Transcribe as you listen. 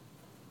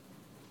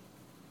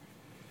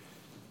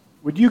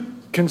Would you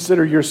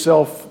consider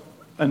yourself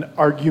an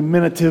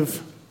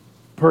argumentative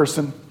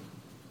person?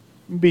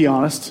 Be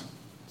honest.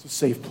 It's a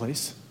safe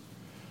place.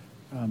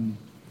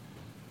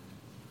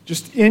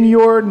 Just in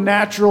your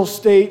natural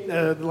state,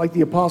 like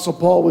the Apostle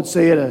Paul would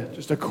say it,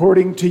 just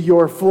according to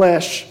your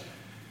flesh,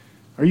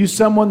 are you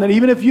someone that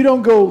even if you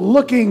don't go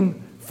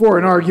looking for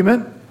an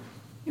argument,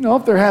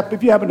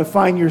 if you happen to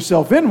find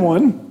yourself in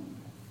one,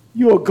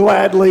 you will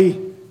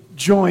gladly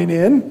join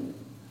in?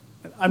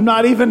 I'm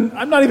not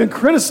even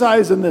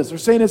criticizing this or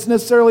saying it's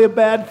necessarily a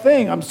bad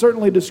thing. I'm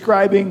certainly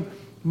describing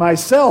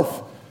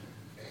myself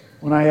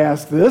when I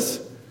ask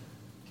this.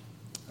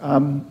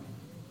 I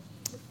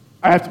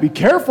have to be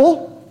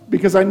careful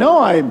because I know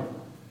I'm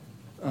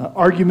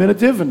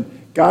argumentative, and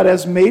God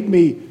has made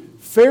me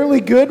fairly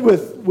good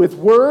with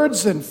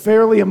words and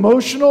fairly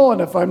emotional,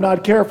 and if I'm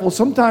not careful,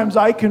 sometimes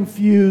I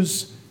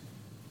confuse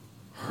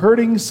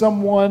hurting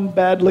someone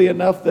badly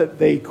enough that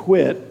they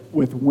quit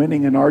with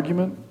winning an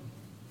argument.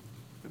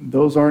 And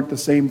those aren't the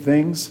same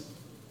things.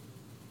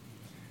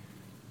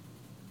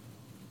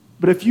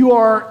 But if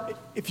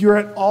you're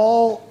at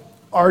all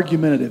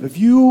argumentative, if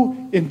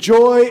you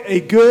enjoy a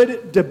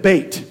good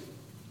debate,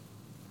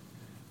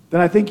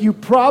 then I think you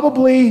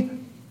probably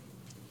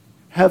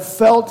have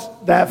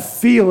felt that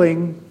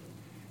feeling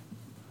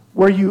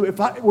where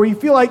you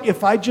feel like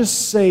if I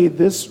just say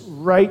this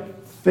right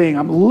thing,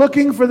 I'm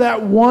looking for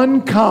that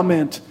one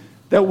comment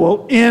that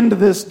will end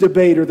this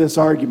debate or this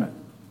argument.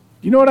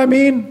 You know what I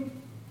mean?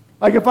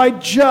 Like if I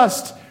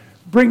just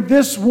bring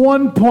this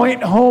one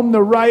point home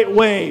the right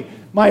way,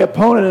 my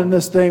opponent in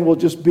this thing will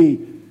just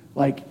be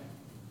like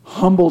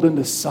humbled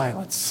into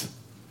silence.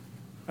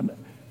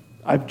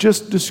 I've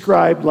just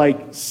described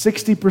like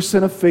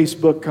 60% of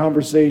Facebook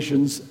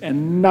conversations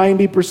and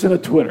 90%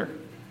 of Twitter.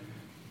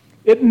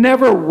 It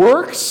never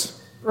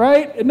works,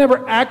 right? It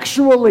never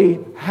actually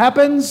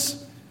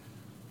happens.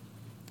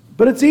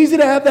 But it's easy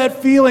to have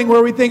that feeling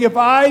where we think if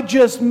I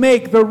just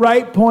make the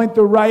right point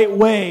the right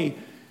way,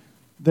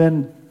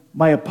 then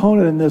my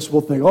opponent in this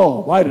will think,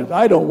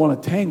 I don't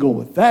want to tangle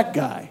with that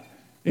guy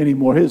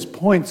anymore. His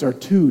points are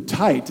too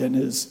tight and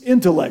his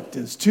intellect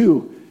is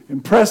too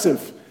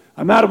impressive.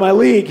 I'm out of my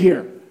league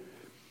here.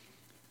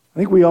 I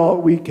think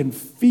we can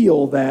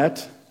feel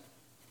that,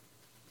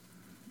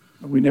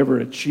 but we never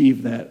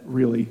achieve that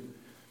really.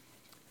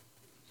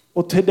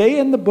 Well, today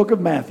in the book of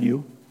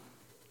Matthew,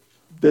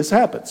 this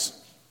happens.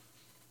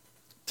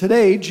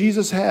 Today,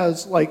 Jesus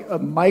has like a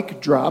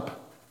mic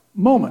drop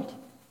moment.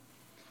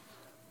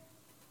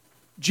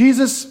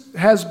 Jesus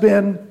has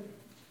been,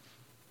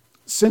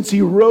 since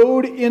he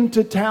rode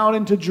into town,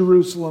 into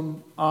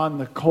Jerusalem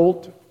on a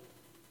colt,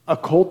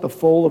 the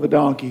foal of a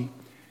donkey,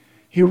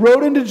 he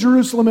rode into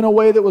Jerusalem in a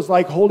way that was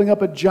like holding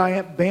up a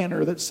giant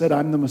banner that said,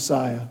 "I'm the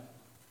Messiah."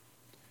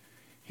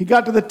 He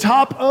got to the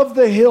top of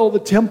the hill, the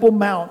Temple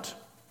Mount,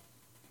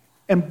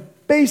 and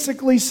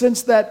basically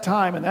since that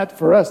time, and that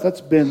for us,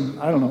 that's been,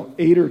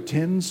 8 or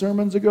 10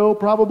 sermons ago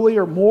probably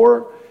or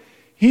more,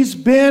 he's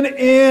been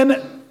in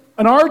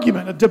an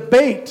argument, a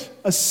debate,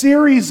 a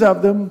series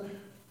of them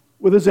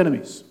with his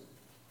enemies.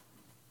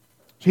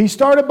 He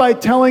started by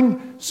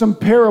telling some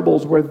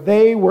parables where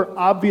they were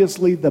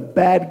obviously the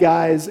bad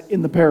guys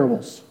in the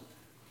parables.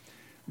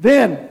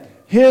 Then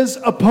his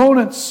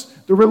opponents,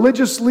 the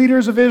religious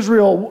leaders of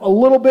Israel, a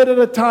little bit at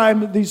a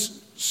time,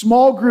 these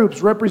small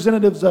groups,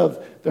 representatives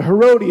of the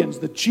Herodians,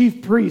 the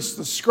chief priests,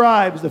 the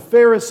scribes, the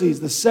Pharisees,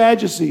 the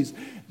Sadducees,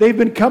 they've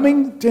been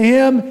coming to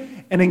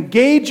him and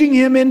engaging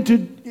him in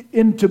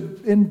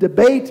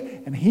debate,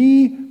 and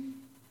he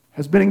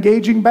has been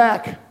engaging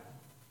back.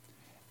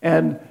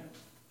 And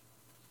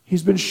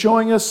he's been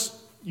showing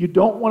us you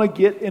don't want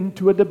to get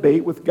into a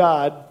debate with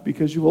God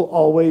because you will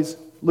always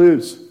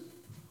lose.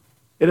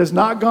 It has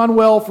not gone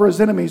well for his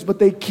enemies, but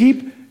they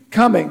keep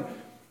coming.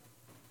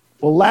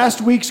 Well,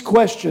 last week's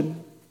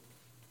question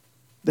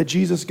that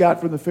Jesus got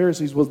from the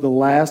Pharisees was the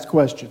last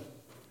question.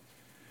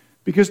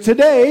 Because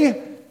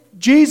today,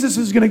 Jesus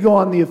is going to go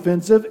on the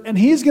offensive, and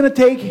he's going to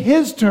take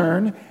his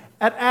turn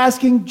at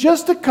asking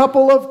just a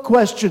couple of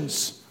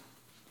questions.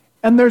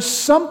 And there's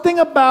something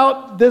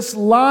about this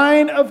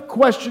line of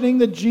questioning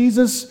that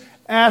Jesus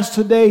asked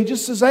today. He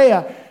just says, "Hey,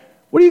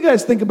 what do you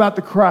guys think about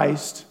the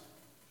Christ?"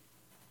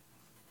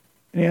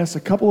 And he asks a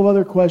couple of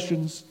other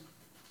questions,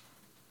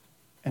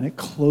 and it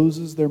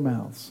closes their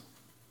mouths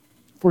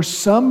for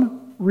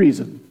some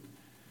reason.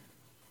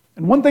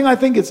 And one thing I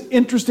think is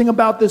interesting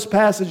about this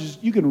passage is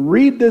you can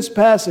read this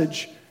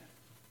passage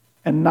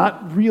and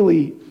not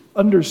really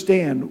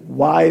understand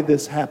why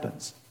this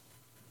happens.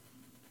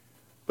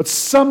 But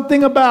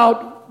something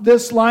about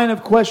this line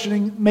of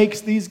questioning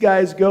makes these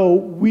guys go,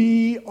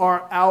 "We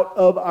are out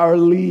of our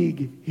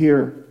league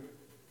here."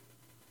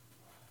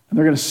 And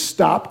they're going to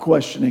stop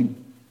questioning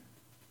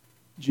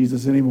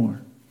Jesus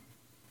anymore.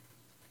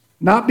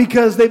 Not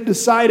because they've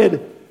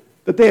decided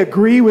that they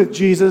agree with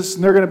Jesus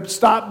and they're going to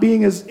stop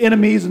being his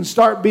enemies and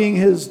start being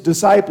his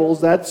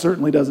disciples. That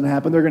certainly doesn't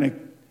happen. They're going to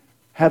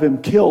have him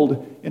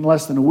killed in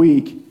less than a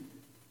week.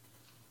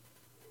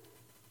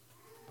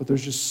 But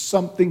there's just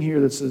something here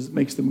that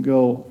makes them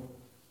go,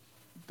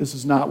 this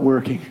is not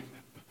working.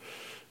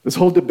 This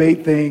whole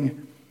debate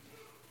thing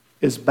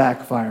is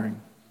backfiring.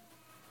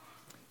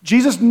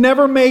 Jesus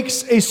never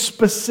makes a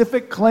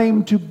specific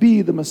claim to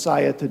be the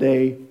Messiah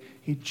today.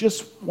 He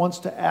just wants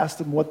to ask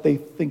them what they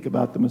think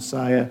about the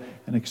Messiah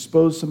and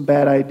expose some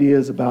bad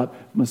ideas about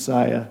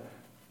Messiah.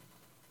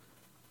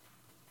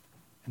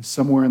 And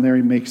somewhere in there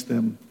he makes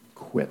them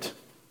quit.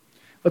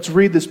 Let's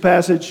read this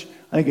passage.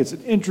 I think it's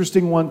an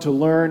interesting one to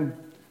learn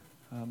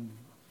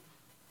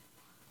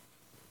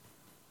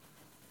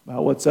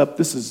about what's up.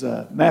 This is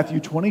Matthew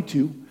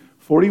 22,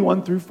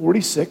 41 through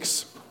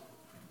 46.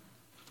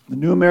 The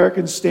New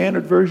American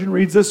Standard Version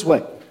reads this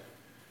way.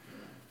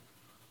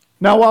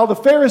 Now, while the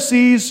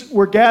Pharisees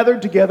were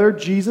gathered together,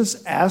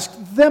 Jesus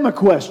asked them a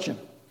question.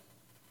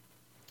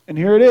 And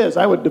here it is.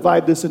 I would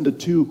divide this into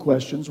two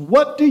questions.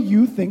 What do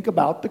you think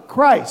about the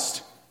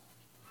Christ?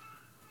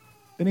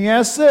 Then he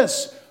asks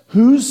this,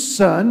 whose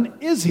son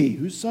is he?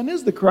 Whose son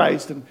is the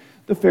Christ? And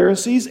the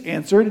Pharisees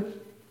answered,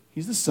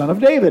 he's the son of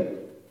David.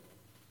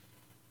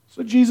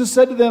 So Jesus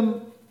said to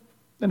them,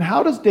 then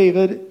how does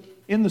David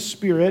in the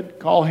Spirit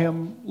call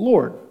him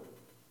Lord?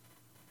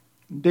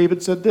 And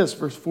David said this,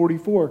 verse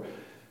 44.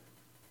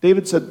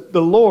 David said,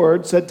 the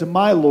Lord said to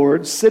my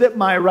Lord, sit at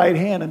my right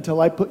hand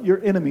until I put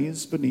your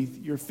enemies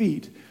beneath your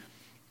feet.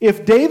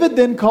 If David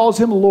then calls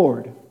him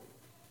Lord,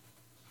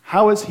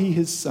 how is he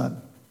his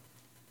son?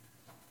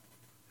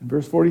 And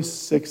verse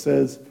 46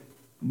 says,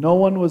 no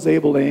one was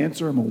able to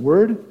answer him a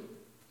word,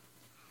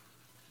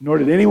 nor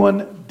did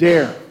anyone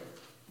dare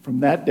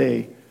from that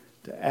day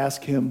to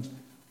ask him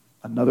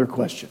another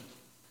question.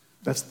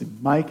 That's the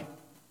mic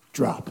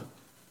drop.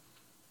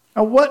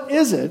 Now what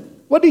is it?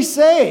 What did he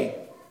say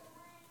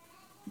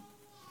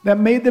that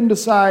made them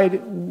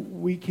decide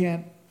we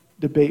can't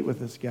debate with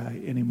this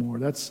guy anymore?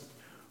 That's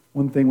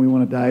one thing we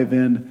want to dive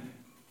in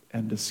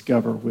and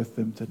discover with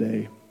them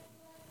today.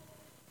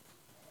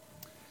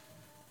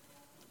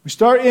 We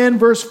start in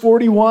verse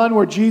 41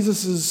 where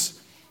Jesus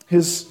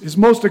his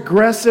most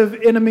aggressive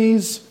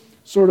enemies,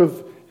 sort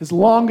of his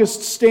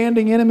longest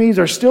standing enemies,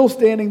 are still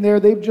standing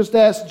there. They've just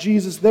asked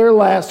Jesus their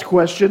last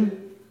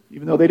question,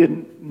 even though they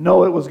didn't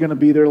know it was going to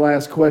be their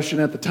last question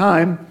at the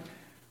time.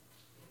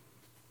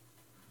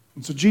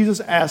 And so Jesus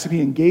asks, and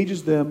he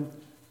engages them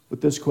with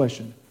this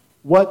question.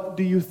 What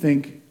do you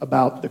think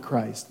about the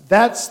Christ?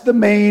 That's the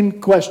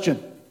main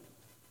question.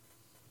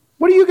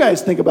 What do you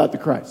guys think about the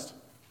Christ?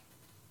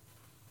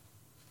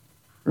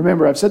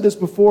 Remember, I've said this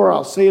before,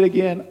 I'll say it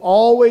again.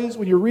 Always,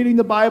 when you're reading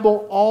the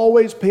Bible,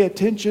 always pay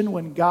attention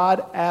when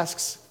God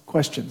asks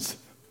questions.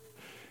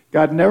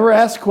 God never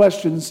asks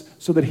questions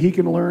so that he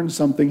can learn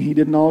something he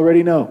didn't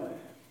already know.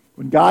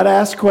 When God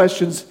asks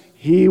questions,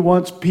 he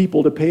wants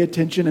people to pay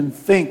attention and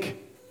think.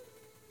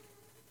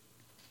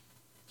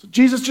 So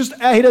Jesus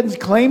he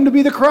doesn't claim to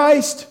be the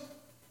Christ.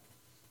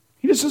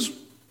 He just says,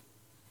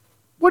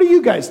 what do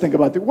you guys think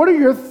about that? What are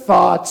your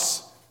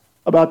thoughts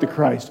about the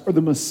Christ or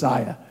the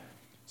Messiah?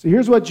 So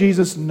here's what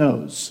Jesus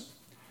knows.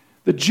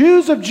 The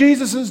Jews of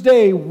Jesus'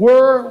 day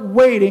were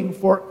waiting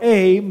for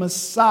a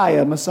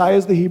Messiah. Messiah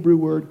is the Hebrew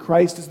word.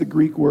 Christ is the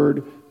Greek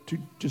word.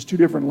 Just two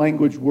different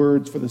language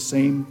words for the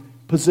same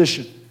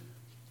position.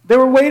 They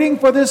were waiting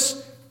for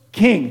this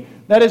king.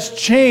 That has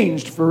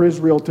changed for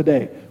Israel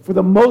today. For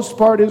the most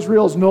part,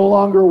 Israel is no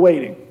longer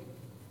waiting.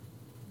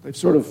 They've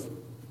sort of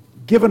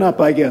given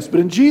up, I guess. But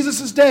in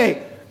Jesus'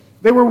 day,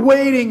 they were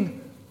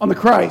waiting on the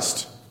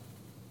Christ.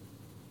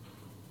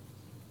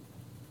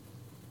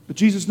 But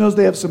Jesus knows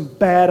they have some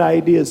bad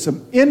ideas,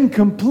 some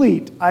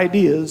incomplete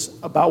ideas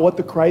about what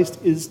the Christ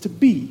is to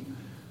be.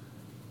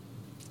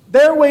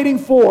 They're waiting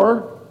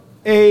for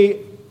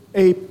a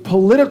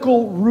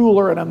political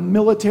ruler and a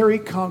military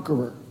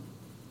conqueror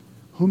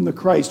whom the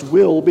Christ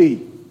will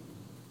be.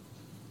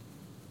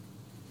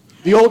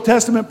 The Old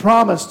Testament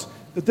promised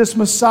that this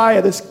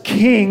Messiah, this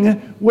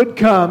king, would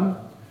come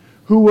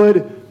who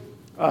would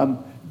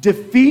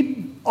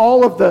defeat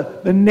all of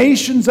the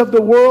nations of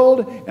the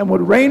world and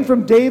would reign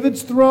from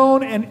David's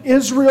throne, and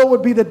Israel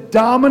would be the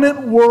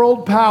dominant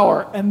world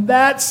power. And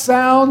that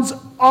sounds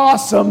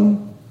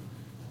awesome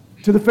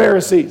to the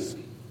Pharisees.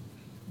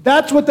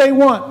 That's what they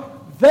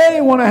want.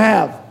 They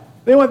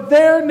want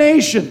their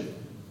nation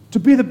to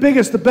be the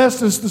biggest, the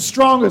bestest, the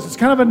strongest. It's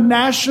kind of a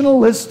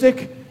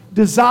nationalistic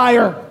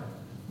desire.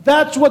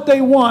 That's what they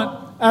want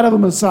out of a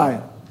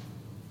Messiah.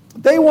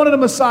 They wanted a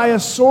Messiah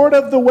sort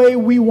of the way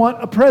we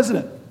want a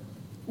president.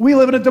 We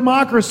live in a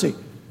democracy.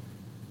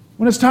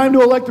 When it's time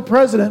to elect a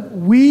president,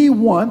 we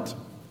want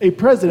a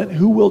president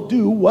who will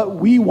do what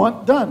we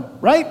want done,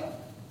 right?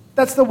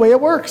 That's the way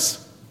it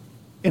works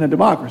in a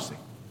democracy.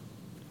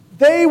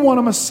 They want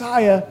a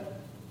Messiah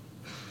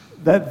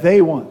that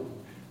they want.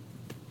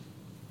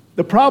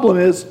 The problem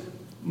is,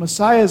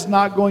 Messiah is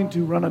not going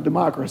to run a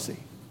democracy.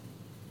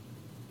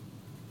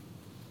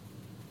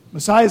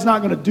 Messiah is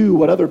not going to do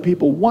what other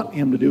people want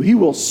him to do. He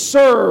will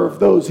serve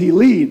those he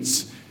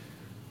leads.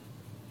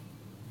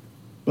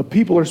 But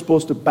people are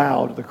supposed to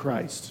bow to the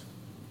Christ.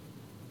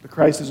 The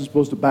Christ isn't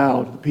supposed to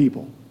bow to the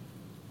people.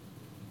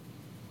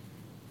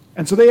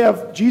 And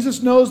so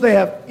Jesus knows they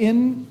have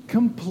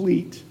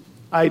incomplete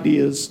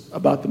ideas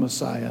about the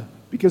Messiah,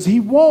 because he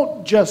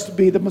won't just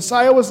be, the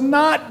Messiah was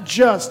not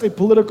just a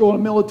political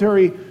and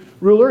military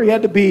ruler. He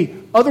had to be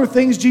other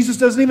things Jesus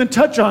doesn't even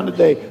touch on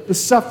today. The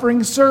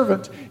suffering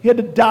servant. He had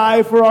to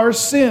die for our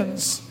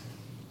sins.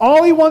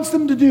 All he wants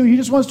them to do, he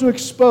just wants to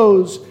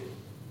expose,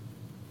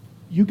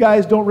 you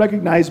guys don't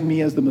recognize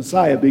me as the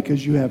Messiah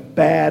because you have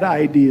bad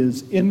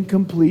ideas,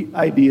 incomplete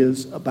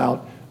ideas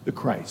about the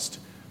Christ.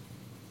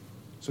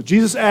 So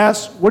Jesus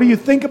asks, what do you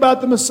think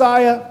about the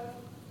Messiah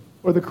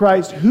or the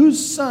Christ?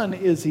 Whose son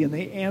is he? And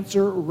they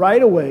answer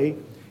right away,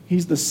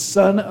 he's the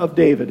son of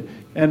David.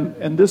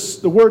 And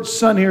the word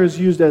son here is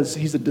used as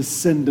he's a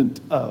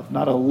descendant of,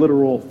 not a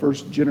literal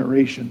first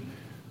generation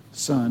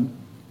son.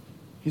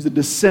 He's a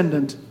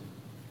descendant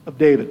of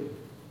David.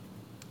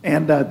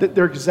 And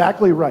they're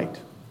exactly right.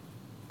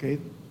 Okay,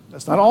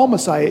 that's not all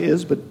Messiah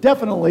is, but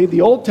definitely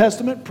the Old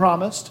Testament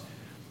promised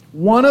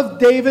one of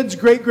David's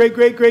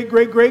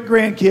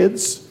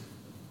great-great-great-great-great-great-grandkids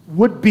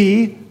would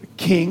be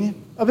king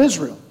of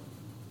Israel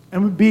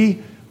and would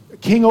be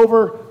king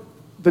over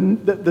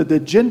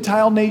the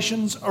Gentile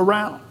nations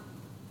around.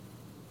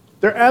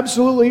 They're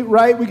absolutely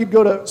right. We could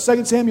go to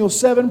 2 Samuel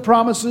 7,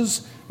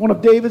 promises one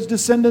of David's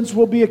descendants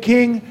will be a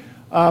king.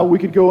 We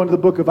could go into the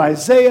book of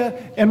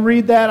Isaiah and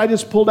read that. I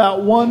just pulled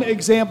out one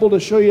example to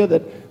show you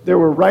that they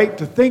were right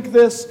to think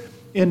this.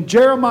 In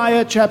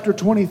Jeremiah chapter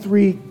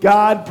 23,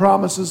 God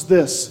promises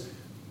this.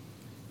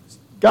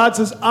 God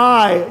says,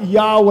 I,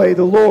 Yahweh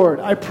the Lord,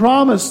 I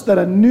promise that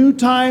a new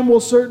time will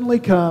certainly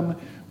come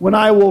when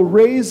I will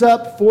raise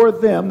up for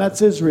them,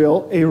 that's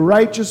Israel, a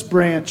righteous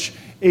branch,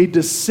 a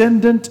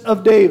descendant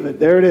of David.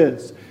 There it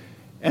is.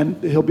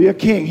 And he'll be a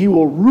king. He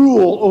will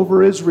rule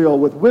over Israel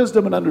with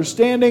wisdom and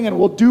understanding and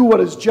will do what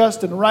is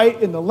just and right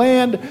in the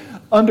land.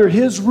 Under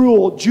his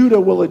rule, Judah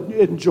will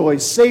enjoy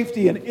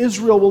safety and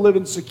Israel will live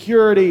in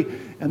security.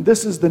 And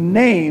this is the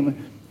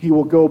name he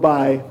will go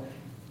by.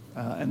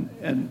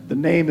 And the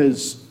name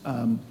is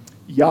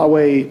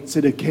Yahweh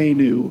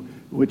Tzidkenu,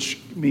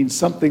 which means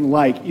something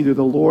like either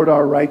the Lord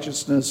our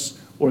righteousness,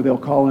 or they'll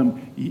call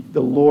him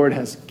the Lord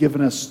has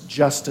given us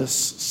justice,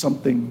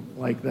 something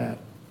like that.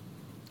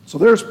 So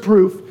there's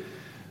proof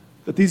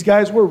that these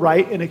guys were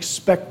right in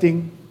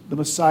expecting the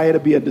Messiah to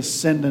be a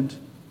descendant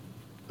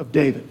of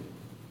David.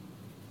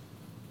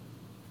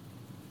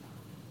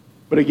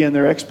 But again,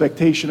 their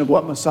expectation of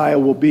what Messiah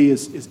will be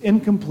is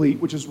incomplete,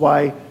 which is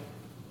why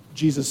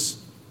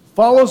Jesus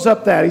follows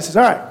up that. He says,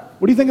 all right,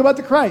 what do you think about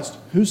the Christ?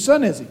 Whose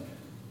son is he?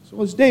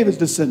 So it's David's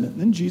descendant.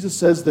 And then Jesus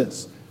says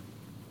this.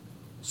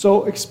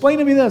 So explain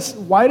to me this.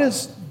 Why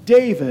does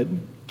David,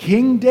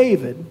 King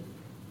David,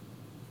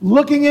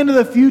 looking into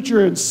the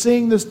future and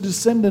seeing this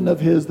descendant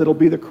of his that'll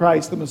be the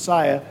Christ, the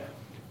Messiah,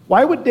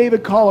 why would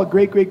David call a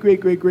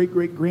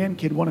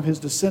great-great-great-great-great-great-grandkid, one of his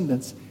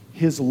descendants,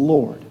 his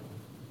Lord?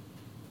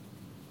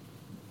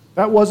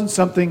 That wasn't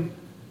something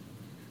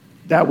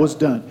that was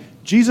done.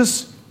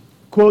 Jesus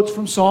quotes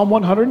from Psalm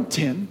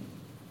 110.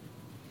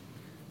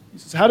 He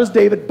says, how does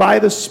David, by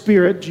the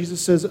Spirit, Jesus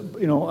says,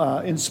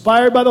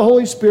 inspired by the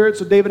Holy Spirit,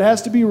 so David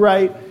has to be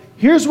right.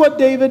 Here's what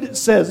David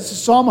says. This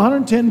is Psalm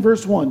 110,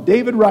 verse 1.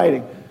 David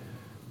writing.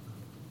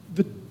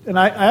 And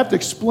I have to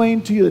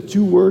explain to you the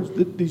two words,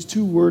 these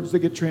two words that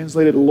get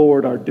translated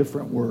Lord are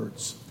different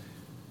words.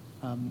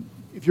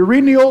 If you're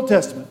reading the Old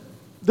Testament,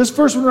 this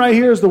first one right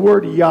here is the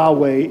word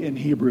Yahweh in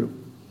Hebrew.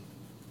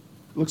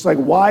 It looks like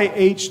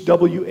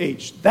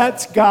YHWH.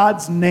 That's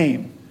God's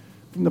name.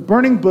 From the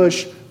burning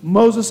bush,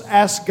 Moses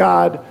asked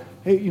God,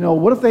 hey,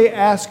 what if they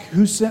ask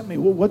who sent me?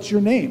 Well, what's your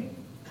name?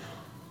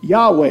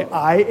 Yahweh,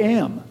 I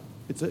am.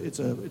 It's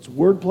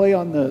wordplay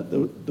on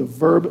the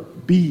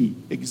verb be,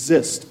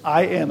 exist.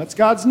 I am. That's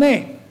God's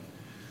name.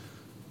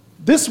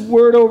 This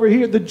word over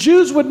here, the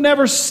Jews would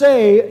never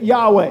say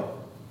Yahweh.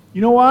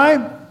 You know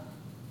why?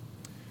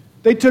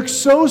 They took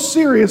so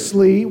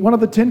seriously one of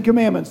the 10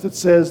 Commandments that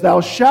says,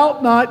 thou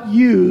shalt not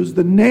use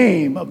the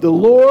name of the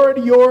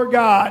Lord your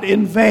God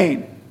in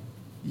vain.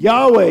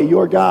 Yahweh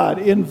your God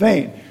in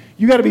vain.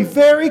 You got to be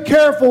very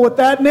careful with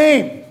that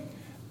name.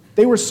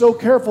 They were so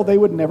careful they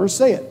would never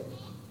say it.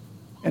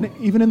 And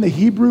even in the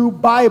Hebrew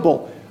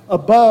Bible,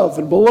 above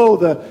and below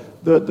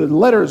the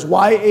letters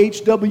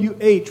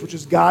YHWH, which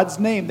is God's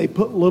name, they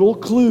put little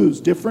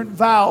clues, different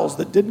vowels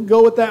that didn't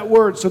go with that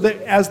word, so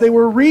that as they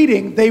were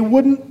reading, they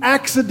wouldn't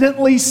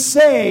accidentally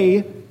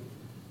say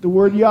the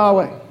word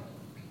Yahweh.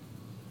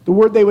 The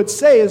word they would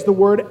say is the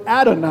word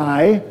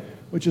Adonai,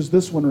 which is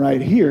this one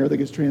right here that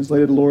gets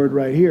translated Lord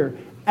right here.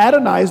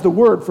 Adonai is the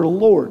word for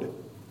Lord,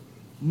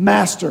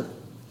 Master,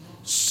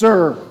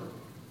 Sir,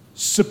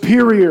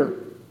 Superior.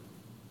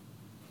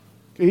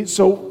 Okay,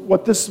 so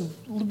what this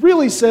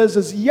really says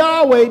is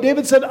Yahweh,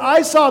 David said,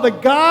 I saw the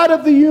God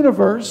of the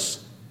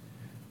universe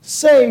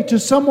say to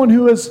someone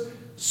who is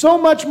so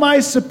much my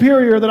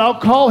superior that I'll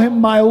call him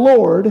my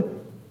Lord.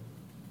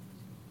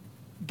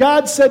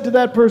 God said to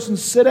that person,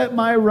 sit at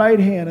my right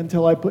hand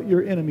until I put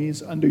your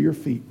enemies under your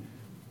feet.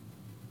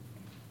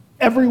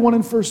 Everyone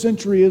in first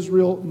century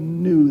Israel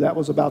knew that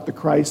was about the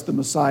Christ, the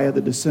Messiah,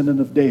 the descendant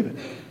of David.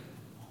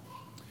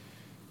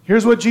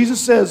 Here's what Jesus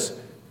says.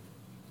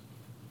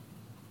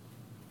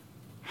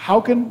 How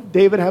can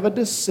David have a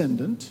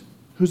descendant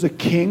who's a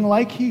king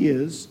like he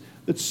is,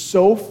 that's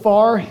so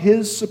far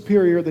his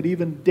superior that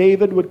even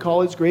David would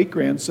call his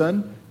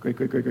great-grandson,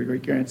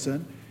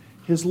 great-great-great-great-great-grandson,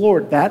 his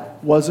Lord?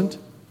 That wasn't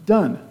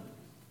done.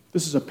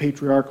 This is a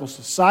patriarchal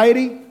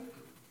society.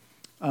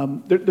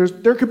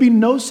 There could be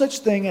no such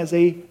thing as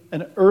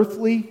an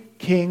earthly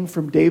king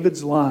from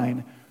David's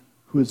line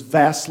who is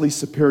vastly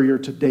superior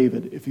to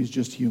David if he's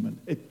just human.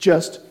 It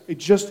just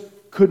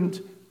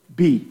couldn't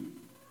be.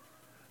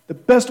 The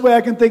best way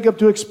I can think of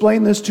to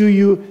explain this to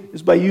you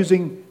is by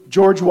using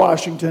George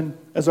Washington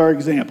as our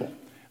example.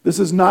 This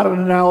is not an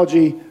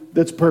analogy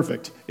that's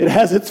perfect. It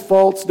has its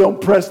faults.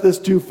 Don't press this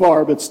too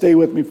far, but stay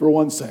with me for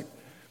 1 sec.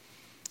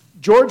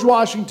 George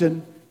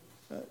Washington,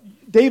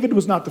 David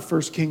was not the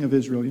first king of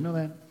Israel. You know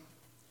that?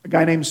 A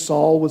guy named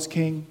Saul was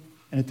king,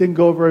 and it didn't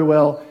go very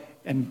well,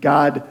 and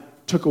God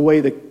took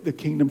away the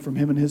kingdom from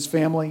him and his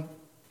family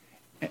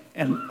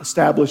and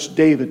established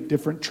David,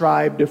 different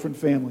tribe, different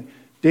family.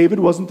 David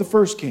wasn't the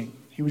first king.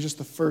 He was just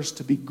the first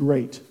to be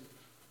great,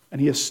 and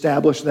he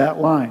established that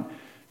line.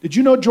 Did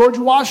you know George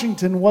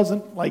Washington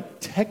wasn't,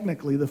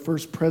 technically the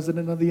first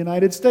president of the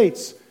United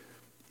States?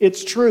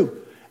 It's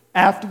true.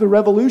 After the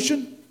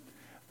Revolution,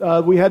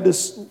 we had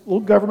this little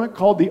government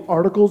called the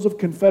Articles of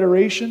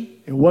Confederation.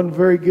 It wasn't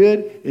very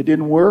good. It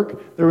didn't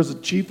work. There was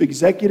a chief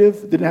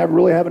executive, didn't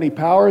really have any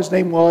power. His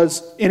name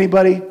was,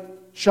 anybody?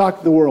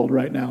 Shock the world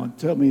right now and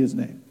tell me his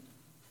name.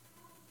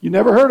 You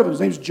never heard of him.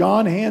 His name's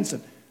John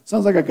Hanson.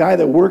 Sounds like a guy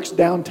that works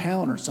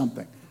downtown or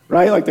something,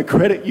 right? Like the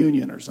credit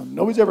union or something.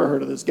 Nobody's ever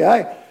heard of this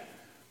guy.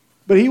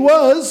 But he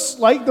was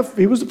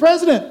the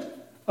president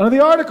under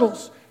the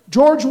Articles.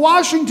 George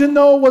Washington,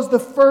 though, was the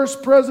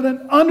first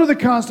president under the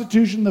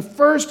Constitution, the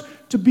first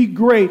to be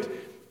great.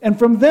 And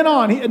from then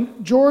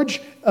on,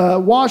 George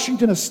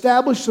Washington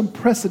established some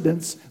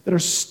precedents that are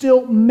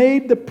still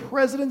made the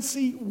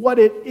presidency what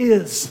it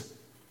is.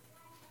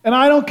 And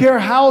I don't care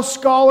how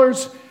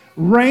scholars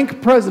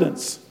rank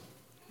presidents.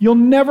 You'll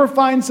never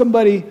find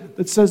somebody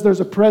that says there's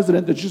a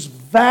president that's just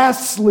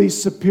vastly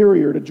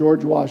superior to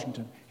George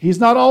Washington. He's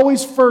not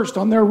always first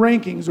on their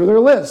rankings or their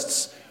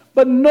lists.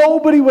 But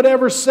nobody would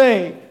ever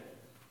say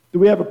that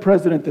we have a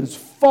president that is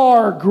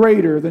far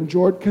greater than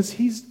George, because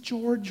he's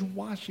George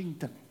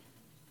Washington.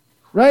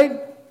 Right?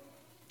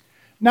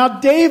 Now,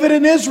 David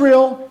in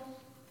Israel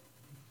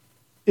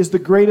is the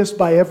greatest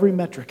by every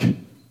metric.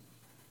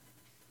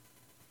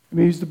 I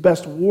mean, he's the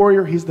best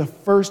warrior. He's the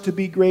first to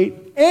be great.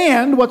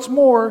 And what's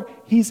more,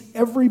 he's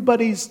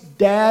everybody's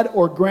dad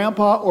or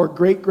grandpa or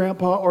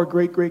great-grandpa or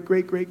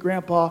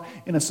great-great-great-great-grandpa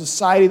in a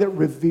society that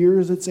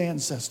reveres its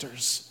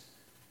ancestors.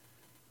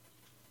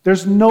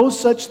 There's no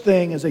such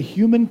thing as a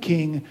human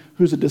king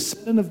who's a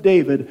descendant of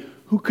David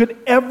who could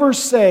ever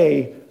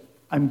say,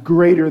 I'm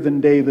greater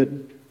than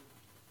David,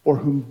 or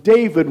whom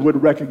David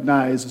would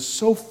recognize as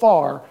so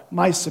far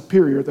my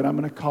superior that I'm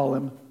going to call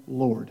him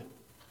Lord.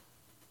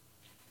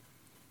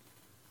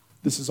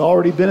 This has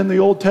already been in the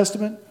Old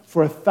Testament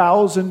for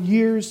 1,000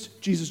 years.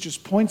 Jesus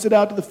just points it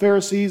out to the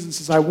Pharisees and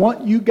says, I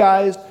want you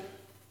guys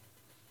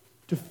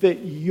to fit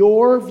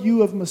your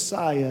view of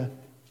Messiah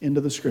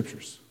into the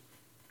Scriptures.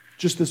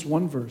 Just this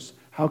one verse.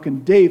 How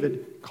can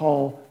David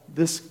call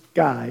this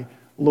guy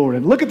Lord?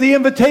 And look at the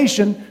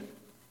invitation.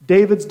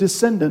 David's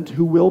descendant,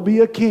 who will be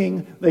a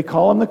king, they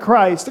call him the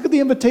Christ. Look at the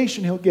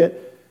invitation he'll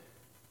get.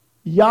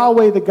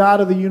 Yahweh, the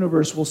God of the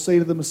universe, will say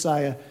to the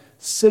Messiah,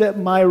 sit at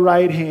my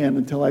right hand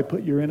until I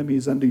put your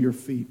enemies under your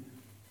feet.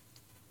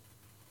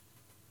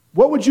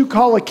 What would you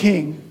call a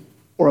king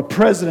or a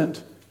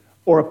president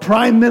or a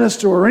prime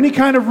minister or any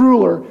kind of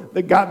ruler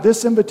that got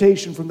this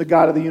invitation from the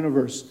God of the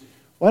universe?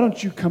 Why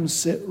don't you come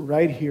sit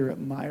right here at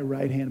my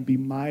right hand and be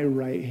my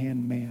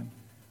right-hand man,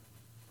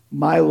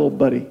 my little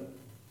buddy?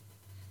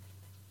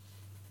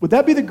 Would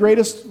that be the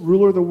greatest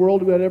ruler the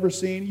world had ever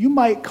seen? You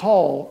might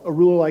call a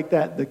ruler like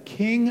that the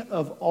King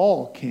of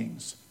all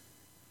kings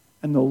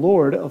and the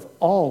Lord of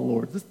all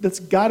lords. That's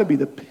got to be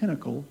the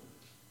pinnacle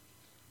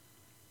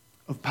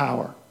of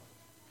power.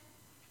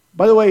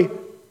 By the way,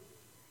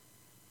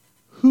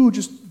 who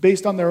just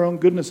based on their own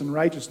goodness and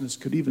righteousness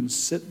could even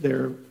sit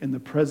there in the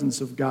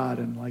presence of God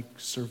and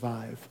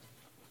survive?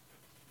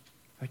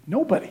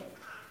 Nobody.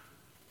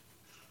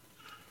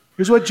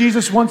 Here's what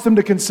Jesus wants them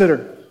to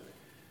consider.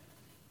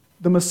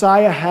 The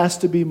Messiah has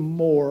to be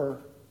more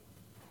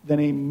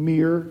than a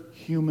mere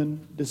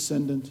human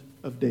descendant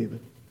of David.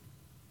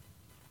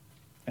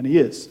 And he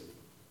is.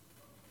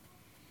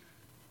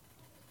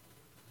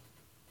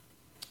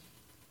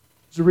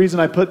 There's a reason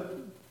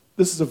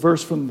this is a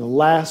verse from the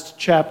last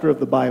chapter of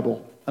the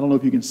Bible. I don't know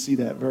if you can see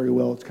that very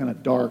well. It's kind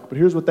of dark. But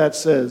here's what that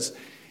says.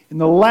 In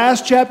the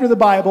last chapter of the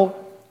Bible,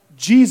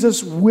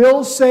 Jesus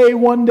will say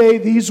one day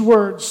these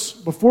words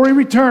before he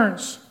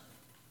returns.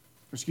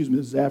 Excuse me,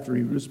 this is after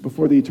he was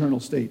before the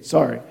eternal state.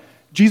 Sorry.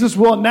 Jesus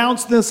will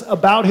announce this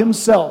about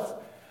himself.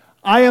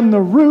 I am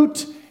the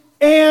root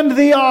and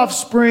the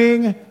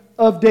offspring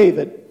of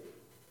David.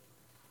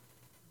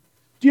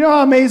 Do you know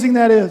how amazing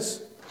that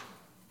is?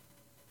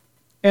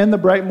 and the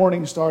bright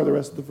morning star, the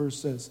rest of the verse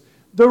says.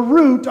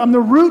 I'm the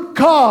root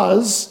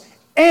cause,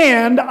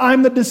 and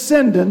I'm the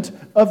descendant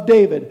of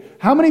David.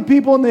 How many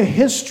people in the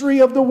history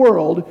of the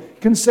world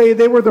can say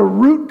they were the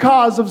root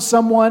cause of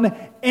someone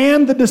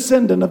and the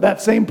descendant of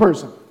that same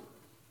person?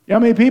 You know how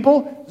many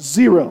people?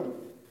 0.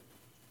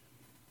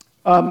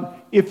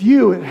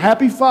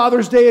 Happy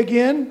Father's Day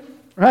again,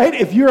 right?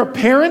 If you're a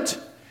parent,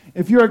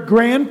 if you're a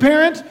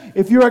grandparent,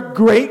 if you're a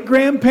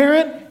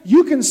great-grandparent,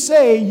 you can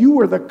say you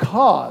were the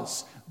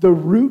cause, the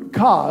root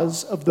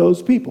cause of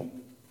those people,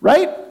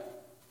 right?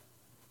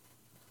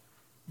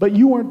 But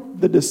you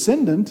weren't the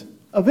descendant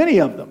of any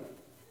of them.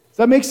 Does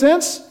that make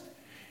sense?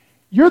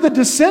 You're the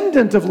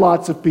descendant of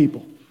lots of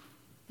people.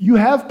 You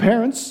have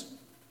parents,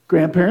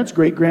 grandparents,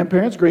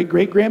 great-grandparents,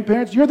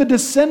 great-great-grandparents. You're the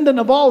descendant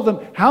of all of them.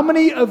 How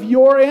many of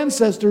your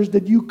ancestors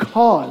did you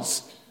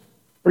cause?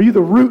 Are you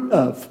the root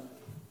of?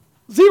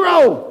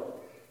 0.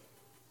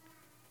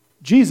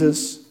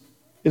 Jesus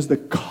is the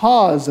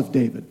cause of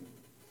David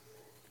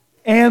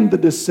and the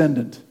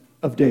descendant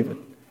of David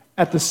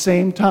at the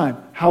same time.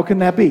 How can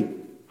that be?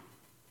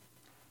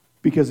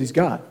 Because he's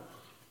God.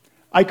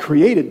 I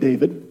created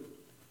David,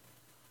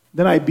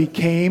 then I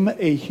became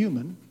a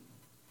human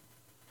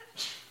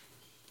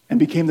and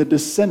became the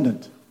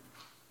descendant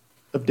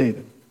of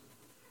David.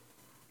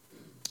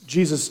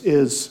 Jesus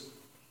is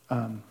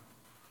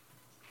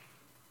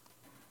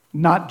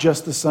not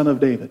just the son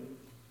of David.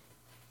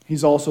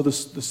 He's also the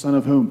son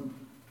of whom?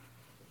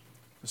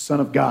 The Son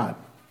of God.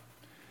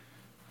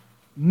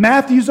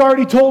 Matthew's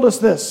already told us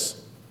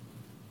this.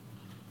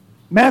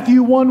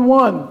 Matthew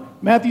 1:1.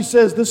 Matthew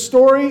says this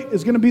story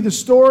is going to be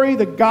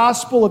the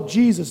gospel of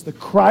Jesus, the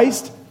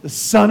Christ, the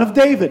Son of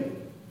David.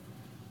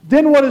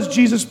 Then what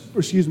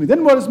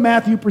does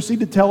Matthew proceed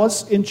to tell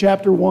us in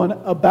chapter 1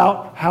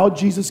 about how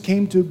Jesus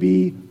came to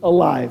be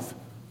alive?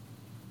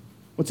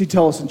 What's he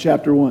tell us in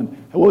chapter 1?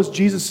 What was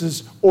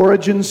Jesus'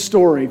 origin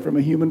story from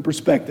a human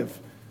perspective?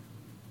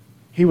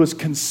 He was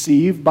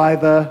conceived by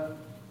the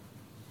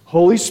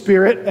Holy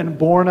Spirit and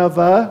born of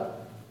a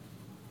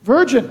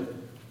virgin.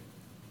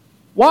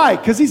 Why?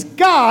 Because he's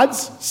God's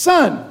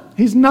son.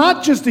 He's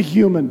not just a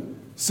human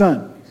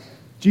son.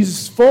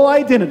 Jesus' full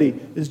identity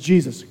is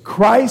Jesus,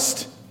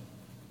 Christ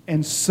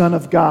and Son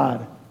of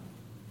God.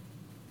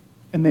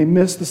 And they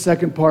miss the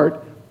second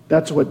part.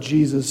 That's what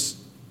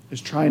Jesus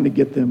is trying to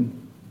get them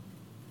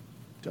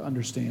to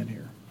understand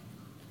here.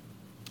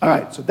 All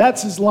right, so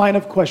that's his line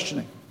of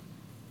questioning.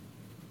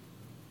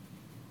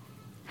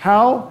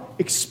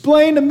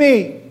 Explain to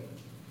me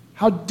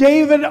how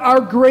David, our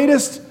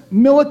greatest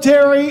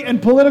military and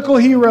political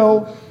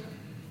hero,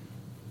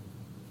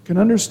 can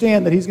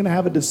understand that he's going to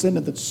have a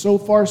descendant that's so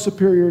far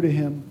superior to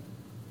him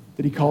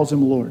that he calls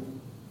him Lord.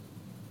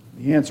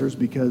 The answer is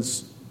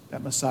because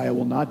that Messiah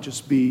will not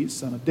just be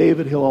son of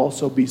David, he'll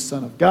also be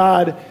son of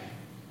God.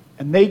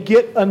 And they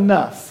get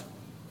enough.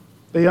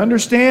 They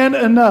understand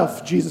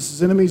enough,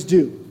 Jesus' enemies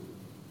do,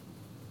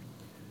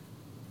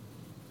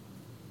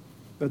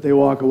 that they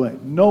walk away.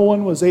 No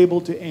one was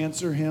able to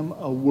answer him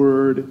a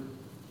word.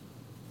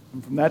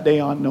 And from that day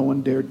on, no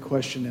one dared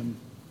question him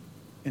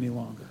any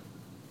longer.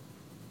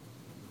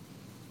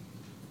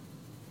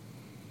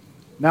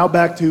 Now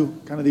back to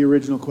kind of the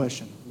original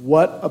question.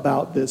 What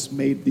about this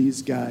made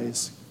these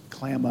guys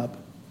clam up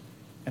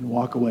and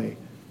walk away?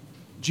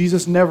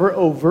 Jesus never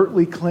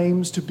overtly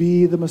claims to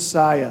be the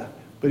Messiah,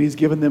 but he's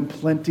given them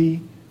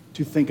plenty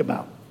to think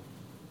about.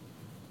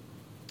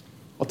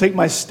 I'll take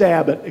my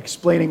stab at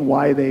explaining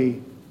why they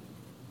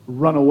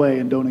run away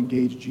and don't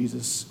engage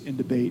Jesus in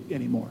debate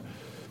anymore.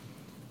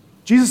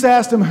 Jesus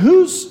asked them,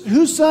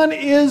 whose son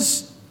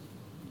is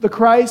the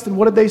Christ? And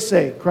what did they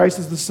say? Christ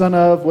is the son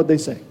of, what did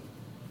they say?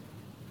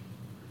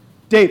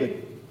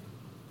 David.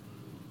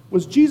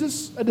 Was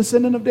Jesus a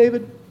descendant of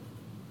David?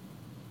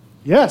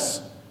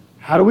 Yes.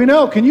 How do we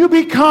know? Can you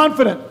be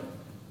confident?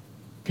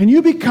 Can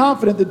you be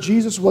confident that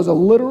Jesus was a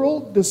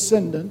literal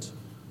descendant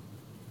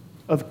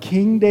of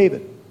King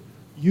David?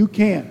 You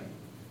can.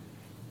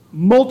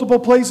 Multiple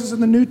places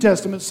in the New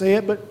Testament say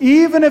it, but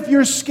even if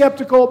you're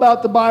skeptical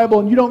about the Bible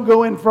and you don't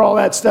go in for all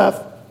that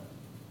stuff,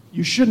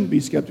 you shouldn't be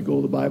skeptical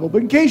of the Bible.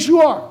 But in case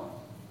you are,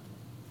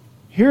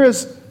 here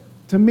is,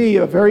 to me,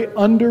 a very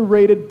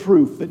underrated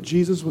proof that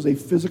Jesus was a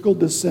physical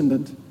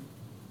descendant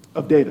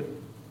of David.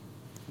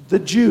 The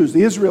Jews,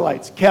 the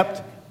Israelites,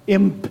 kept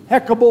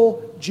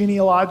impeccable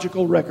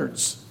genealogical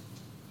records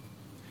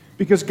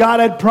because God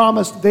had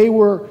promised they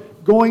were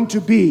going to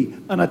be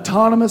an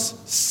autonomous,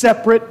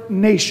 separate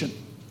nation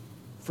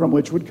from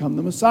which would come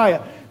the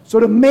Messiah. So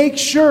to make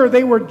sure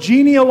they were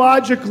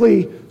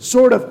genealogically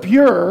sort of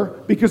pure,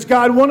 because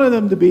God wanted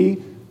them to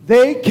be,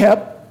 they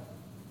kept,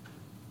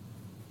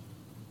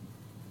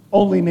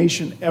 only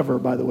nation ever,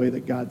 by the way,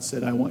 that God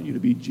said, I want you to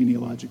be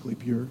genealogically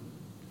pure.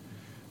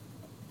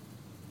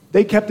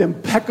 They kept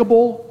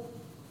impeccable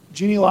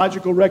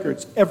genealogical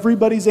records.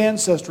 Everybody's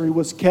ancestry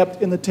was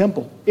kept in the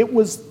temple. It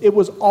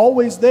was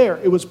always there.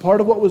 It was part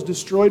of what was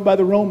destroyed by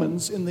the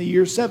Romans in the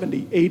year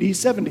 70, AD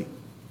 70.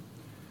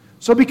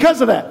 So because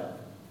of that,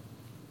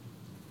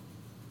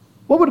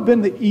 What would have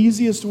been the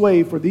easiest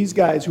way for these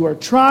guys who are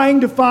trying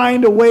to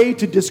find a way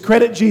to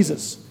discredit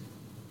Jesus?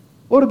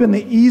 What would have been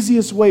the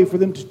easiest way for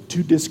them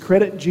to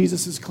discredit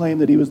Jesus' claim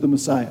that he was the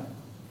Messiah?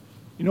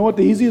 You know what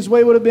the easiest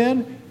way would have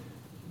been?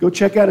 Go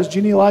check out his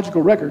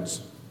genealogical records.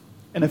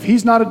 And if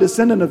he's not a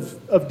descendant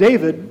of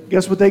David,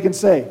 guess what they can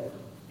say?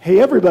 Hey,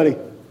 everybody,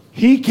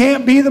 he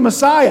can't be the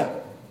Messiah.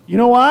 You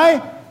know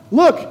why?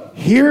 Look,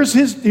 here's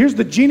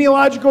the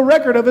genealogical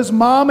record of his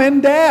mom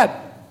and dad.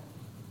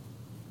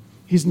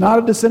 He's not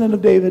a descendant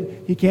of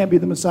David. He can't be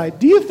the Messiah.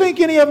 Do you think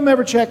any of them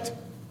ever checked?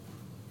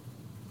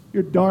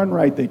 You're darn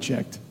right they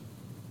checked.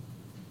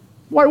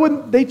 Why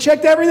wouldn't they?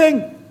 Checked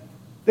everything.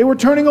 They were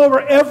turning over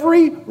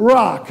every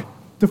rock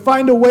to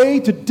find a way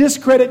to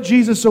discredit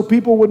Jesus so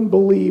people wouldn't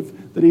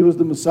believe that he was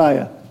the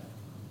Messiah.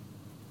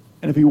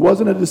 And if he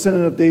wasn't a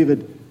descendant of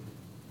David,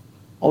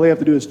 all they have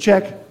to do is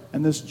check,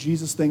 and this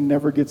Jesus thing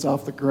never gets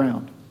off the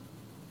ground.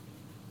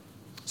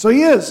 So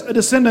he is a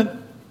descendant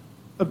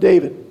of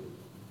David.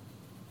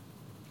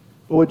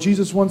 But what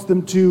Jesus wants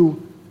them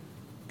to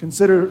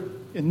consider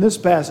in this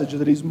passage is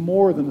that he's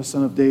more than the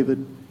son of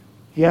David.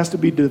 He has to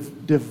be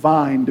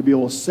divine to be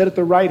able to sit at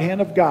the right hand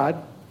of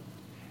God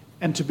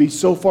and to be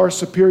so far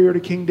superior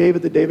to King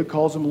David that David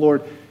calls him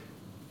Lord.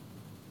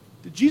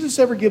 Did Jesus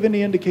ever give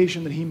any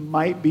indication that he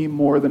might be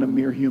more than a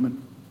mere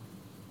human?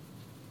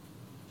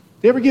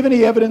 Did he ever give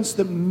any evidence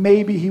that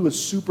maybe he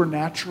was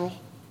supernatural?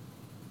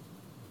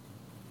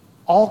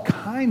 All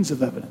kinds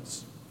of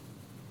evidence.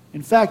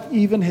 In fact,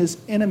 even his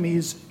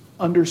enemies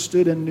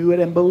understood and knew it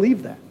and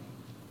believed that.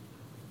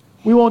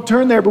 We won't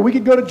turn there, but we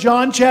could go to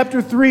John chapter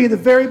 3, the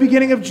very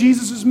beginning of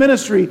Jesus'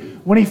 ministry,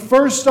 when he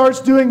first starts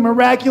doing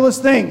miraculous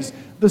things.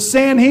 The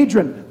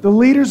Sanhedrin, the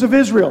leaders of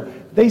Israel,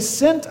 they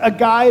sent a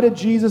guy to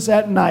Jesus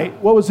at night.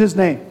 What was his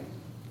name?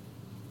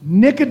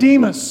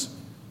 Nicodemus.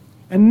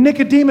 And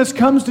Nicodemus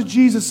comes to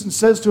Jesus and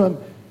says to him,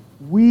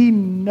 we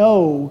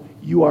know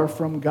you are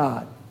from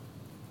God,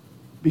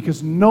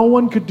 because no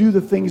one could do the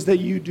things that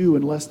you do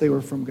unless they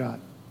were from God.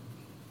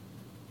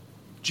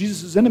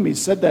 Jesus'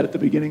 enemies said that at the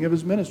beginning of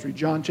his ministry,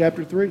 John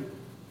chapter 3.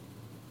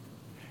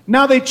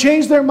 Now they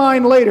changed their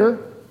mind later,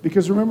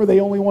 because remember, they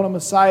only want a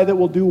Messiah that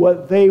will do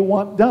what they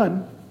want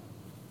done.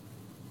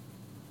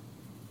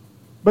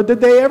 But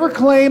did they ever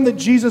claim that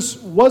Jesus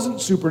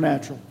wasn't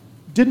supernatural,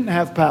 didn't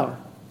have power?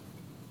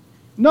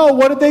 No,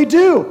 what did they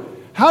do?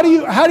 How do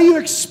you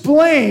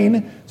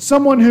explain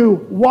someone who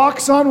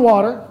walks on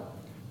water,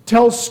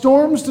 tells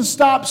storms to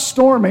stop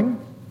storming,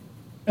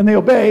 and they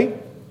obey,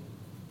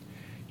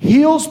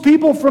 heals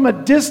people from a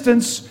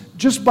distance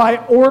just by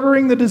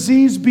ordering the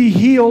disease be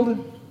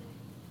healed,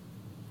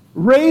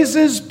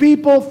 raises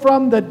people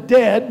from the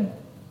dead,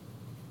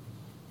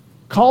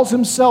 calls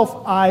himself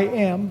I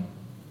am,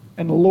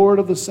 and Lord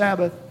of the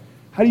Sabbath?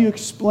 How do you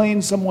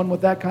explain someone with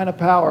that kind of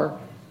power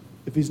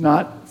if he's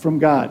not from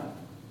God?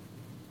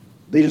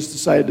 They just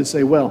decided to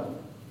say, well,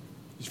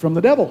 he's from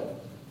the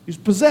devil. He's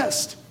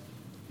possessed.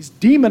 He's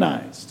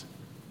demonized.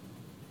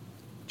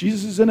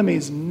 Jesus'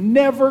 enemies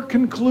never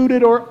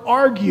concluded or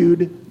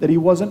argued that he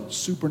wasn't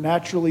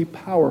supernaturally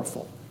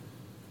powerful.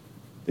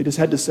 They just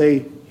had to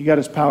say he got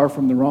his power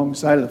from the wrong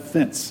side of the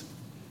fence,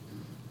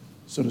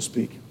 so to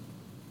speak.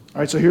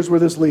 All right, so here's where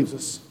this leaves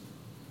us.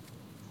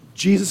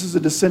 Jesus is a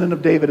descendant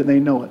of David, and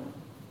they know it.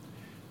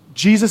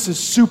 Jesus is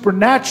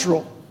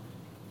supernatural,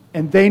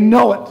 and they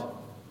know it.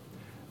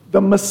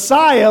 The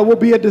Messiah will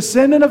be a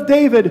descendant of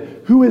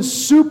David who is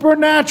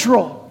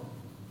supernatural.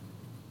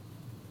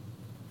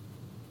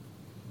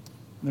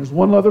 And there's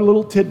one other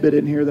little tidbit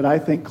in here that I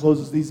think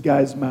closes these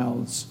guys'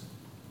 mouths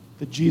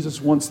that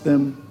Jesus wants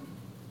them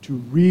to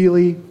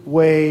really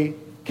weigh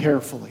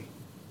carefully.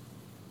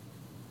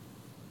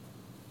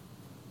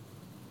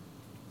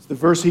 It's the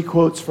verse he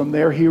quotes from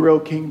their hero,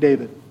 King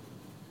David.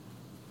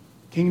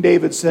 King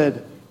David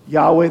said,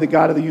 Yahweh, the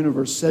God of the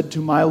universe, said to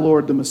my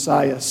Lord, the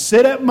Messiah,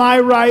 sit at my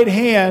right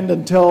hand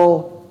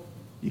until,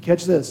 you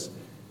catch this,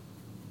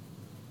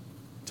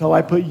 until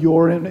I put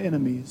your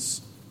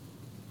enemies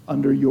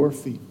under your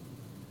feet.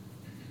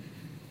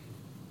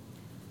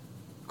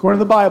 According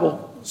to the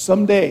Bible,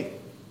 someday,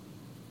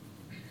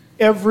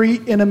 every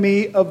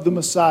enemy of the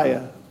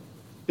Messiah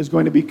is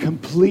going to be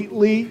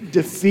completely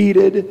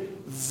defeated,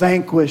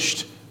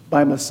 vanquished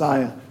by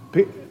Messiah,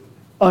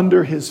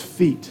 under his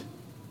feet.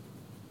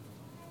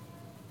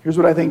 Here's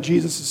what I think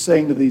Jesus is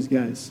saying to these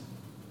guys.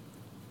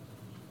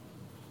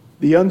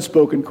 The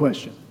unspoken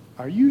question.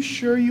 Are you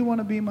sure you want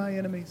to be my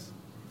enemies?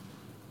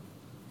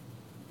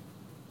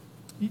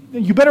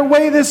 You better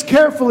weigh this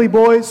carefully,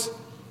 boys.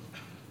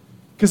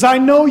 Because I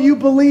know you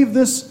believe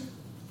this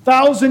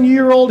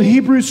 1,000-year-old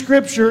Hebrew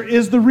scripture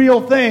is the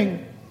real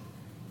thing.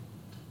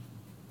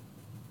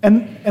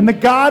 And the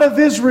God of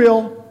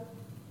Israel,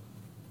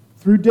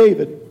 through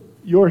David,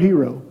 your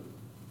hero,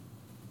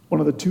 one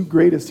of the two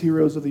greatest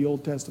heroes of the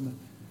Old Testament,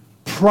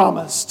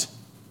 promised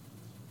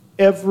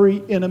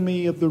every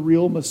enemy of the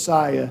real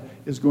Messiah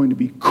is going to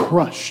be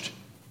crushed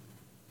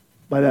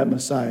by that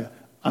Messiah.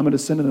 I'm a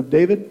descendant of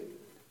David.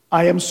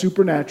 I am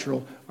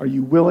supernatural. Are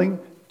you willing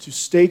to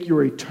stake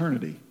your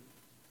eternity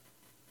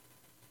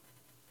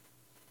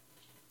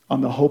on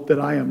the hope that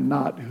I am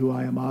not who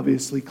I am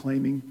obviously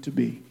claiming to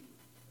be.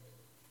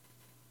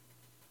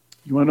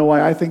 You want to know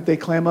why I think they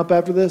clam up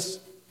after this?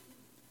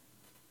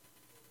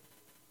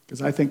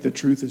 Because I think the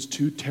truth is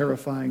too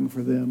terrifying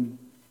for them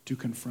to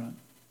confront.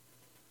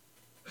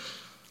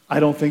 I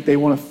don't think they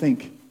want to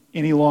think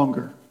any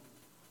longer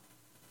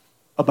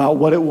about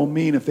what it will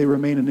mean if they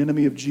remain an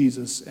enemy of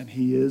Jesus and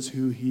he is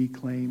who he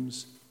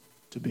claims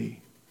to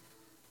be.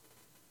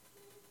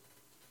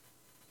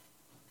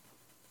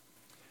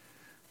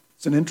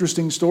 It's an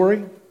interesting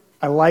story.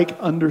 I like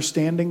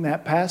understanding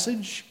that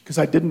passage because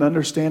I didn't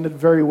understand it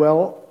very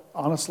well,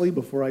 honestly,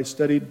 before I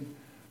studied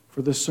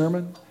for this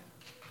sermon.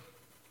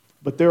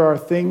 But there are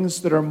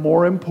things that are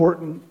more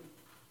important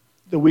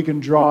that we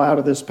can draw out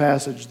of this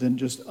passage than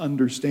just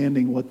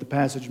understanding what the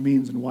passage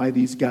means and why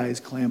these guys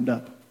clammed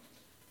up.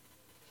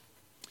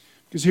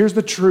 Because here's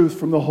the truth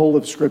from the whole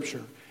of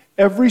Scripture.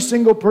 Every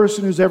single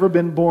person who's ever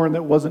been born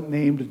that wasn't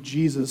named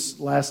Jesus,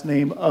 last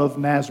name of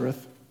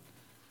Nazareth,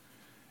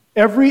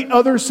 every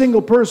other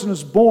single person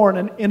is born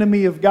an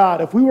enemy of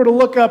God. If we were to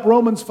look up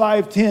Romans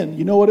 5:10,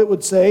 you know what it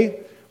would say?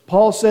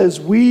 Paul says,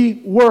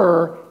 we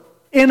were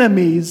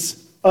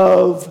enemies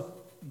of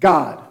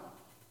God.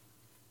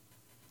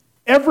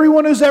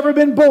 Everyone who's ever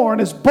been born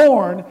is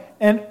born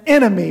an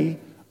enemy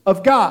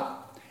of God.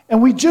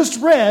 And we just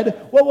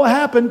read what will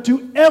happen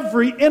to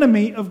every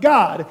enemy of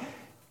God.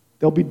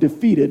 They'll be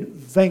defeated,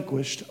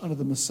 vanquished under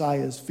the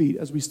Messiah's feet.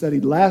 As we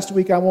studied last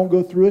week, I won't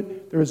go through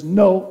it. There is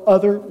no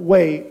other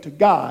way to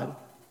God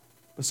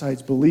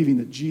besides believing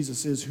that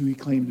Jesus is who he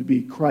claimed to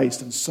be,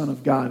 Christ and Son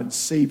of God and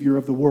Savior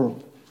of the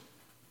world.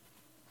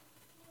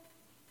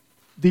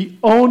 The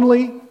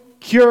only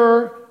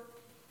cure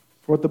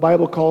for what the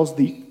Bible calls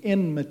the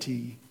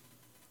enmity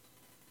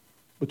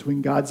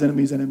between God's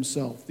enemies and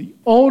himself, the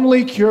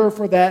only cure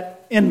for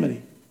that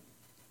enmity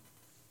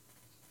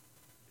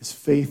is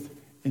faith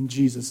in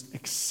Jesus,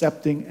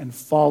 accepting and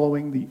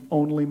following the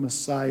only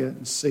Messiah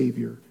and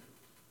Savior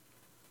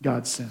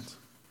God sent.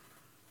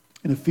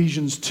 In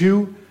Ephesians 2,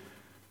 you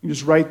can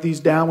just write these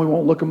down, we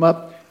won't look them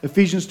up.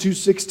 Ephesians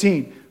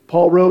 2:16,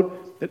 Paul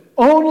wrote that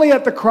only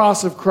at the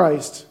cross of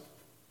Christ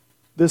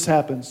this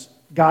happens.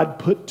 God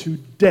put to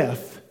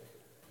death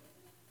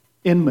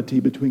enmity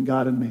between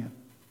God and man.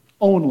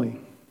 Only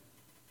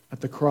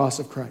at the cross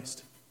of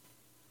Christ.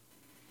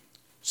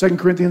 2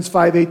 Corinthians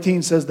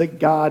 5:18 says that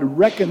God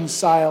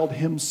reconciled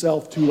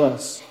himself to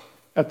us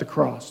at the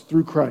cross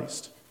through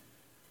Christ.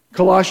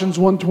 Colossians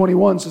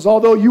 1:21 says,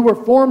 although you were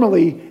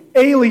formerly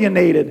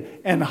alienated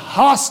and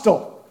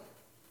hostile,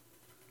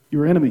 you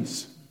were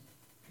enemies.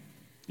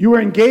 You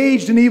were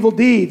engaged in evil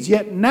deeds,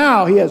 yet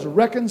now he has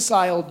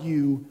reconciled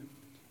you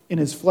in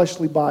his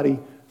fleshly body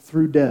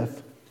through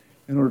death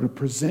in order to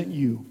present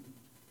you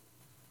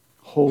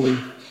holy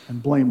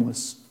and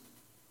blameless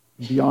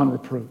and beyond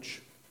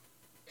reproach.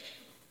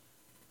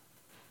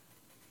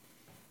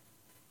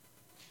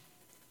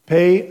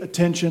 Pay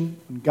attention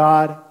when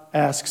God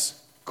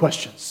asks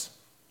questions.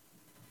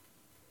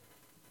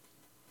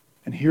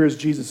 And here is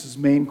Jesus'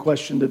 main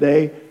question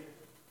today.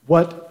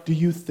 What do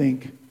you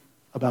think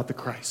about the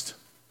Christ?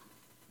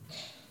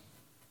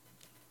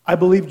 I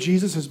believe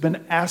Jesus has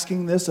been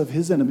asking this of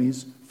his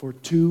enemies for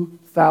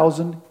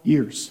 2,000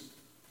 years.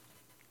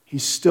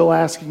 He's still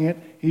asking it.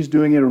 He's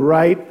doing it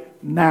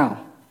right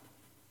now.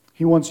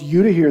 He wants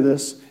you to hear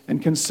this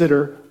and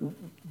consider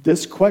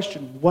this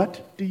question.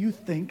 What do you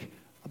think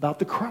about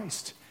the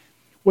Christ?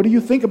 What do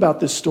you think about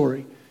this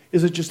story?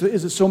 Is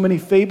it so many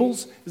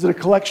fables? Is it a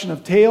collection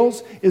of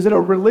tales? Is it a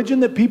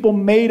religion that people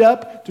made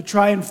up to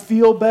try and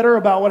feel better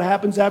about what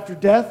happens after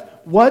death?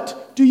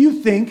 What do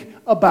you think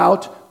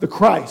about the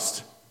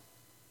Christ?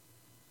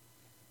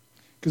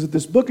 Because if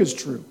this book is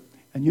true,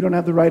 and you don't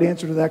have the right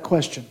answer to that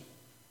question,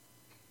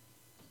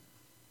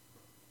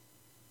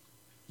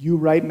 you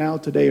right now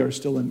today are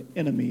still an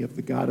enemy of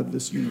the God of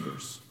this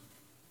universe.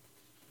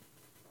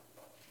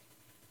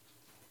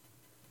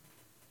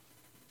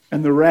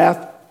 And the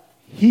wrath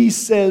he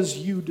says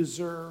you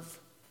deserve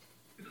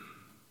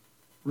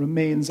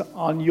remains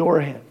on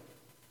your head.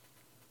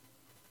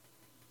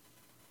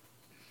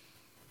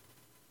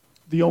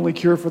 The only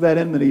cure for that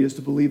enmity is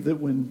to believe that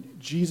when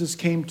Jesus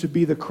came to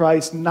be the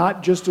Christ,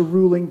 not just a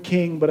ruling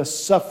king, but a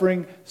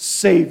suffering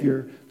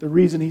Savior, the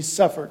reason he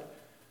suffered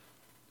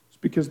is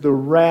because the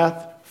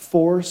wrath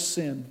for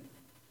sin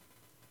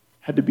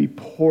had to be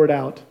poured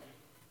out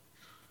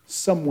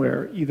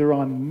somewhere, either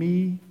on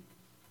me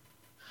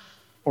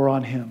or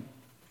on him.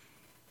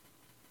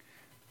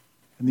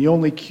 And the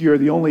only cure,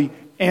 the only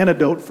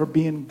antidote for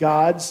being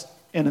God's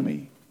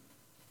enemy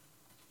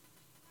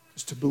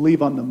is to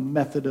believe on the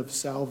method of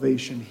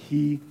salvation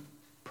he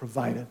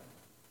provided.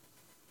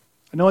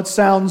 I know it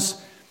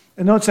sounds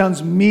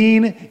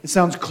mean, it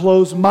sounds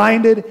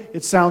closed-minded,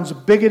 it sounds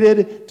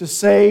bigoted to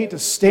say, to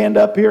stand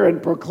up here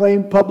and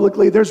proclaim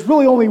publicly, there's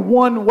really only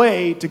one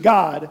way to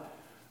God.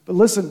 But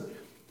listen,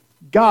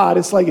 God,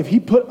 it's like if he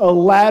put a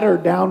ladder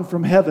down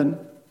from heaven,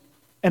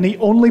 and he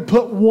only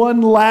put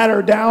one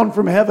ladder down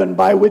from heaven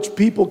by which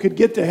people could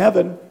get to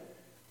heaven,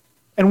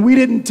 And we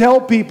didn't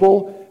tell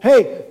people,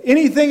 hey,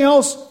 anything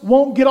else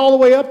won't get all the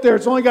way up there.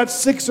 It's only got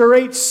 6 or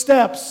 8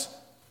 steps.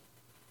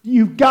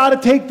 You've got to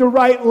take the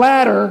right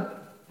ladder.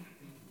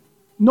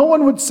 No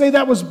one would say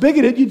that was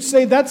bigoted. You'd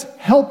say that's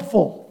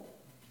helpful.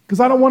 Because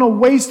I don't want to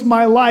waste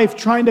my life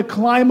trying to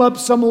climb up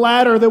some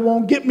ladder that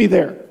won't get me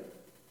there.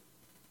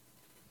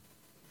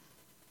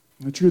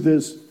 And the truth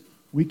is,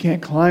 we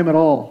can't climb at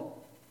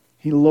all.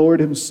 He lowered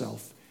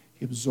himself.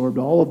 He absorbed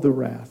all of the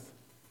wrath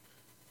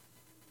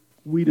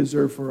we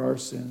deserve for our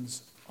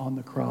sins on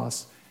the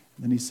cross.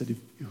 And then he said,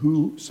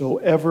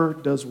 whosoever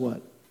does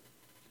what?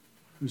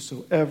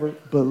 Whosoever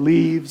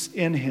believes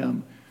in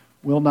him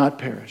will not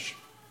perish,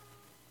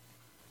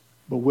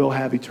 but will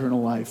have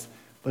eternal life.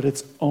 But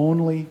it's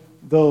only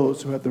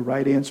those who have the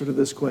right answer to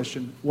this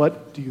question.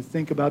 What do you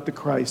think about the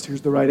Christ?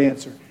 Here's the right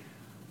answer.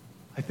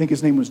 I think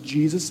his name was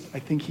Jesus. I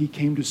think he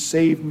came to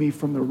save me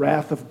from the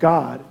wrath of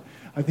God.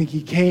 I think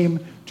he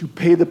came to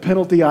pay the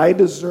penalty I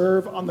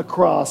deserve on the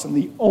cross. And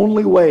the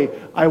only way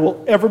I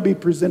will ever be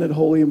presented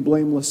holy and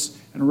blameless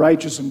and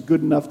righteous and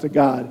good enough to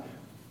God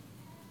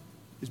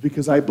is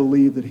because I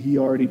believe that he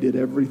already did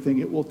everything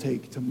it will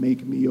take to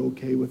make me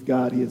okay with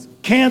God. He has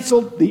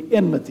canceled the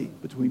enmity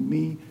between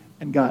me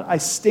and God. I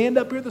stand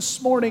up here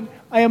this morning.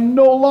 I am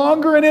no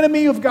longer an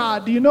enemy of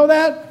God. Do you know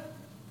that?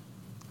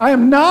 I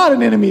am not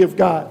an enemy of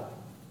God.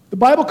 The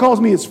Bible calls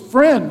me his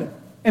friend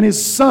and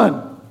his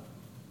son.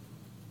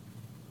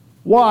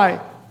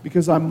 Why?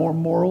 Because I'm more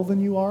moral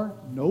than you are?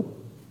 Nope.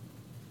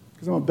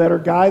 Because I'm a better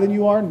guy than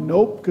you are?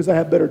 Nope. Because I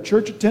have better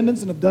church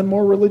attendance and have done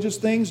more religious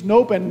things?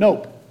 Nope and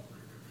nope.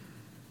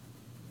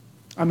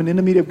 I'm an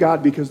enemy of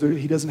God because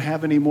he doesn't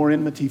have any more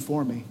enmity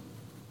for me.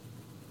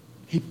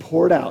 He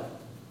poured out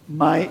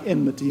my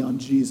enmity on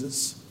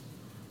Jesus.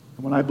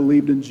 And when I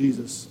believed in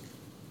Jesus,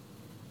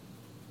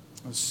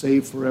 I was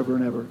saved forever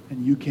and ever.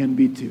 And you can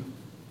be too.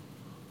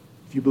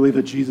 If you believe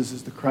that Jesus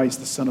is the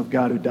Christ, the Son of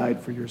God who died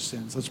for your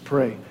sins. Let's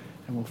pray.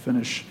 And we'll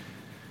finish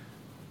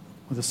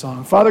with a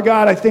song. Father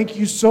God, I thank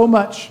you so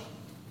much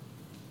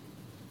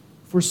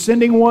for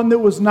sending one that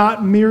was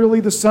not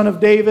merely the son of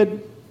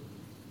David,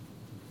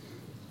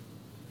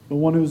 but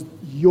one who's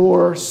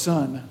your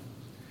son.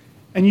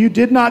 And you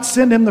did not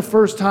send him the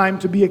first time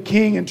to be a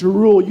king and to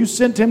rule. You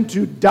sent him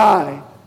to die